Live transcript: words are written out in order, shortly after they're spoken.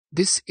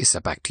This is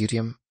a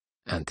bacterium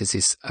and this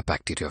is a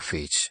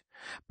bacteriophage.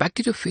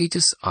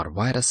 Bacteriophages are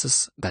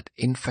viruses that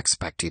infects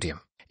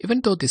bacterium.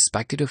 Even though these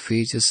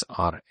bacteriophages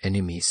are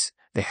enemies,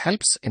 they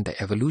help in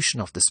the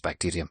evolution of this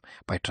bacterium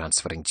by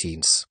transferring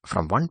genes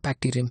from one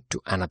bacterium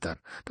to another.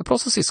 The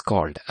process is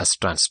called as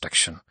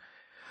transduction.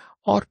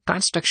 Or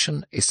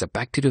transduction is a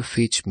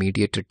bacteriophage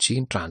mediated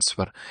gene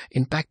transfer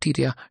in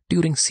bacteria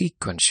during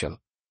sequential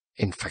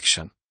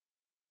infection.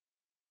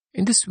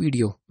 In this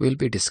video, we'll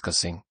be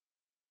discussing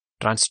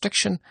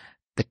transduction,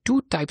 the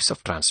two types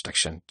of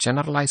transduction,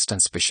 generalized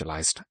and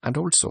specialized, and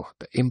also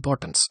the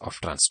importance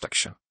of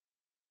transduction.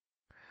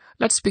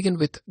 Let's begin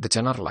with the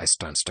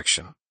generalized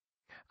transduction.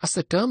 As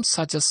the term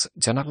suggests,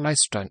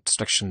 generalized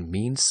transduction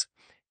means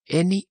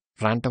any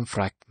random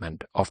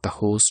fragment of the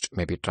host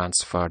may be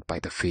transferred by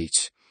the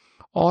phage,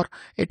 or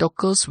it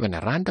occurs when a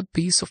random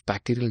piece of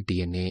bacterial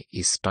DNA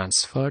is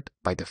transferred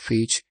by the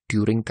phage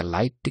during the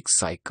lytic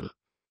cycle.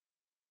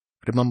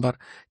 Remember,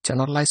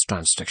 generalized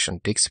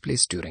transduction takes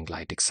place during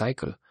lytic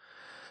cycle.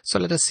 So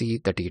let us see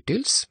the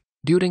details.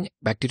 During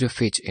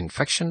bacteriophage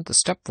infection, the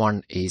step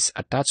 1 is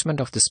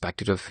attachment of this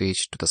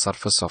bacteriophage to the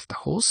surface of the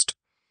host.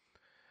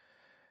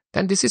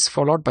 Then this is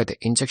followed by the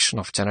injection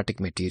of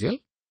genetic material.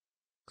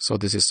 So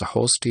this is the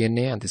host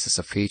DNA and this is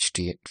a phage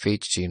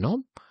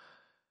genome.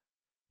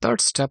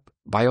 Third step,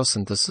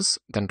 biosynthesis,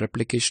 then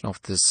replication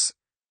of this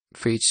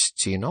phage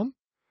genome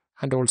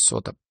and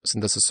also the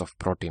synthesis of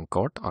protein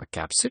coat or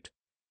capsid.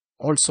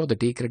 Also the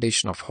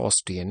degradation of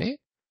host DNA.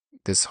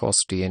 This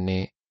host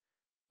DNA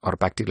or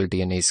bacterial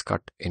DNA is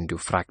cut into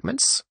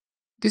fragments.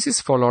 This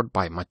is followed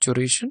by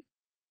maturation.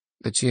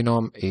 The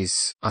genome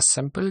is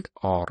assembled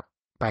or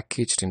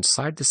packaged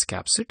inside this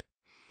capsid.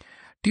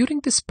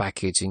 During this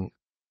packaging,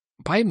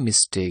 by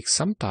mistake,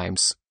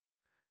 sometimes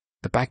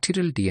the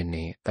bacterial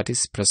DNA that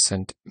is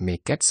present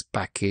may get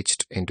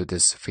packaged into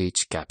this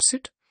phage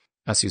capsid.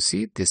 As you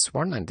see, this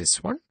one and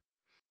this one.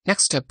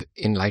 Next step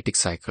in lytic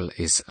cycle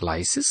is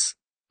lysis.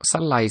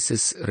 Cell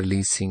lysis,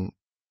 releasing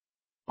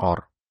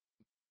or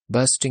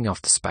bursting of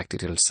this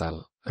bacterial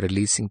cell,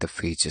 releasing the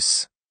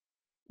phages,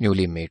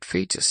 newly made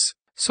phages.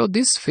 So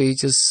these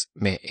phages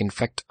may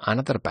infect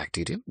another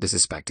bacterium. This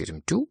is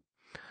bacterium 2.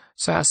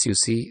 So as you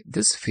see,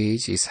 this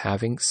phage is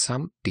having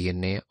some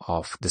DNA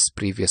of this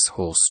previous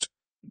host,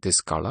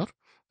 this color,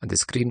 and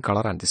this green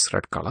color and this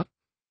red color.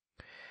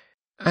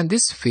 And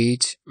this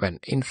phage, when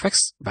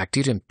infects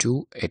bacterium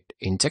 2, it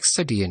injects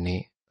the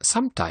DNA.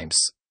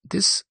 Sometimes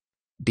this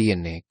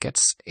DNA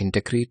gets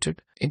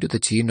integrated into the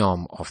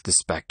genome of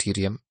this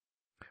bacterium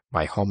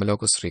by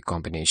homologous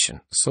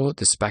recombination. So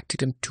this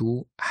bacterium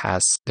 2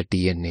 has the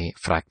DNA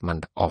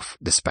fragment of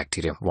this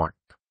bacterium 1.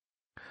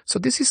 So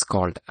this is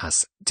called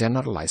as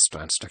generalized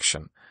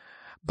transduction.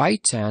 By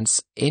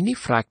chance, any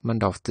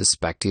fragment of this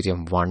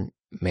bacterium 1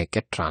 may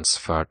get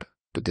transferred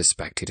to this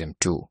bacterium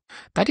 2.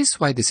 That is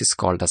why this is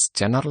called as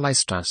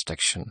generalized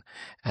transduction,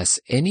 as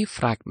any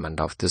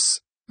fragment of this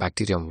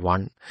bacterium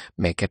 1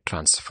 may get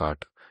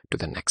transferred to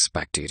the next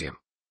bacterium.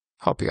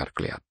 Hope you are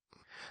clear.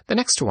 The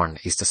next one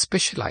is the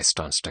specialized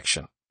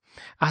transduction.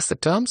 As the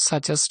term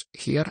suggests,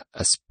 here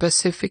a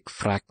specific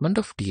fragment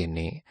of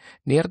DNA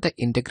near the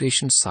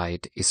integration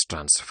site is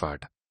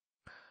transferred.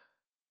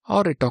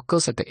 Or it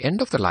occurs at the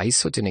end of the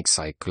lysogenic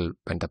cycle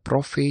when the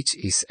prophage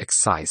is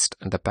excised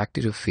and the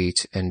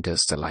bacteriophage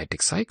enters the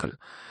lytic cycle.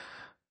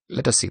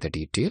 Let us see the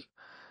detail.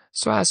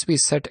 So as we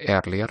said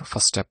earlier,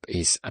 first step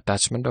is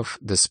attachment of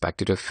this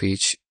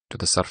bacteriophage to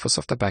the surface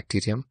of the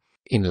bacterium.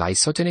 In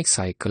lysogenic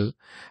cycle,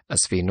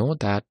 as we know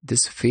that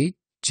this phage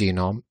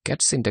genome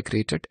gets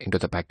integrated into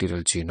the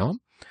bacterial genome.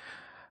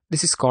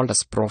 This is called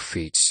as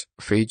prophage.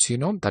 Phage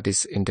genome that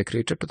is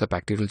integrated to the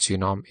bacterial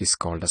genome is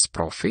called as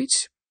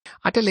prophage.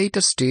 At a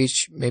later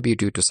stage, maybe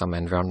due to some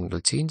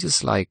environmental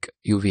changes like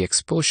UV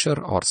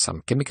exposure or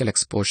some chemical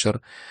exposure,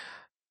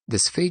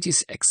 this phage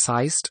is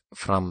excised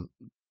from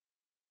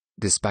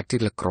this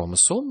bacterial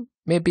chromosome,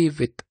 maybe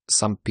with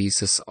some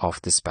pieces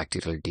of this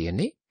bacterial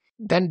DNA.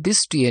 Then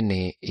this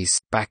DNA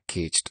is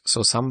packaged.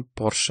 So some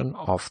portion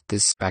of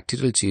this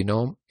bacterial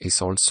genome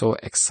is also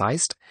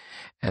excised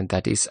and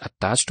that is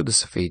attached to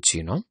this phage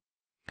genome.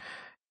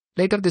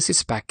 Later this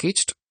is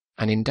packaged.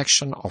 An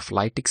induction of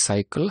lytic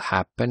cycle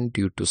happened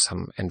due to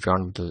some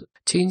environmental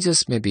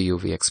changes, maybe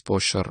UV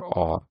exposure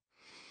or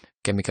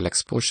chemical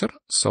exposure.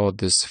 So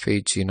this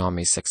phage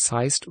genome is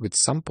excised with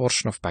some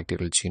portion of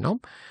bacterial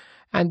genome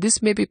and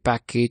this may be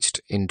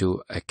packaged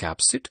into a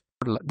capsid.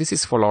 This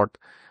is followed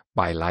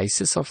by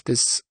lysis of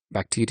this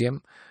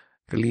bacterium,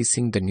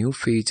 releasing the new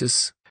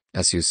phages.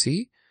 As you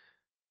see,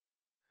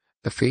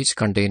 the phage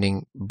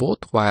containing both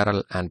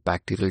viral and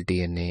bacterial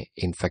DNA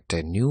infect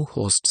a new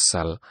host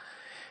cell,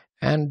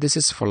 and this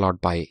is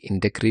followed by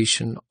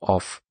integration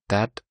of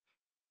that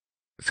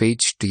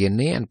phage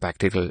DNA and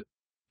bacterial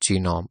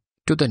genome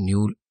to the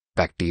new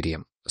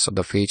bacterium. So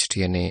the phage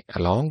DNA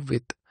along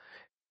with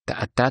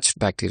the attached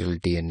bacterial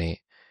DNA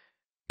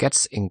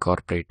gets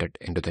incorporated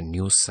into the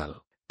new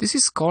cell. This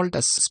is called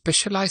as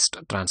specialized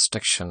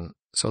transduction.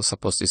 So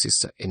suppose this is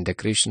the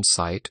integration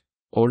site.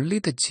 Only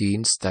the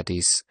genes that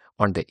is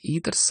on the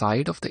either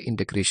side of the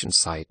integration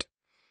site,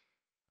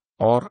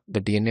 or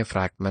the DNA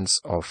fragments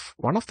of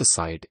one of the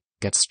side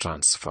gets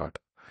transferred.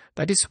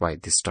 That is why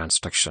this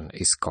transduction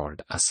is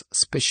called as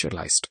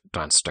specialized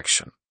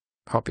transduction.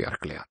 Hope you are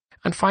clear.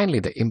 And finally,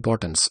 the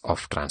importance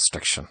of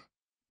transduction.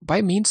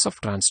 By means of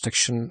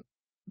transduction,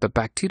 the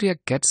bacteria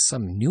gets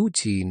some new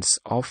genes.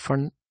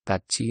 Often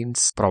that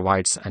genes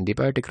provides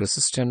antibiotic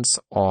resistance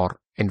or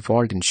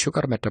involved in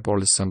sugar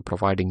metabolism,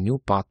 providing new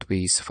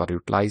pathways for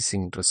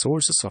utilizing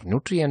resources or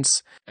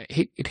nutrients.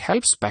 It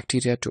helps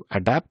bacteria to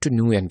adapt to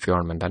new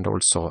environment and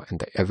also in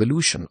the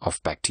evolution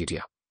of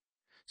bacteria.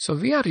 So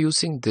we are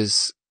using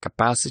this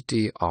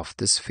capacity of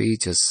these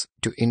phages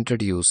to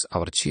introduce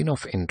our gene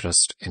of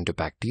interest into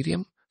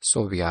bacterium.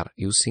 So we are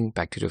using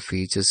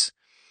bacteriophages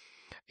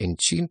in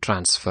gene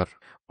transfer,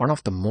 one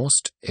of the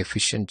most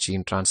efficient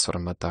gene transfer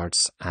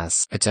methods,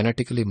 as a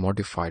genetically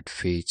modified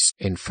phage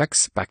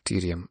infects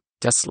bacterium.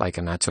 Just like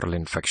a natural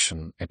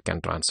infection, it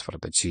can transfer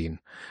the gene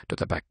to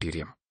the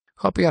bacterium.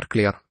 Hope you are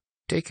clear.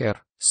 Take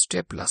care.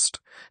 Stay blessed.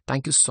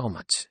 Thank you so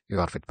much. You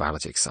are with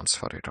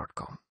biologyexamsforyou.com.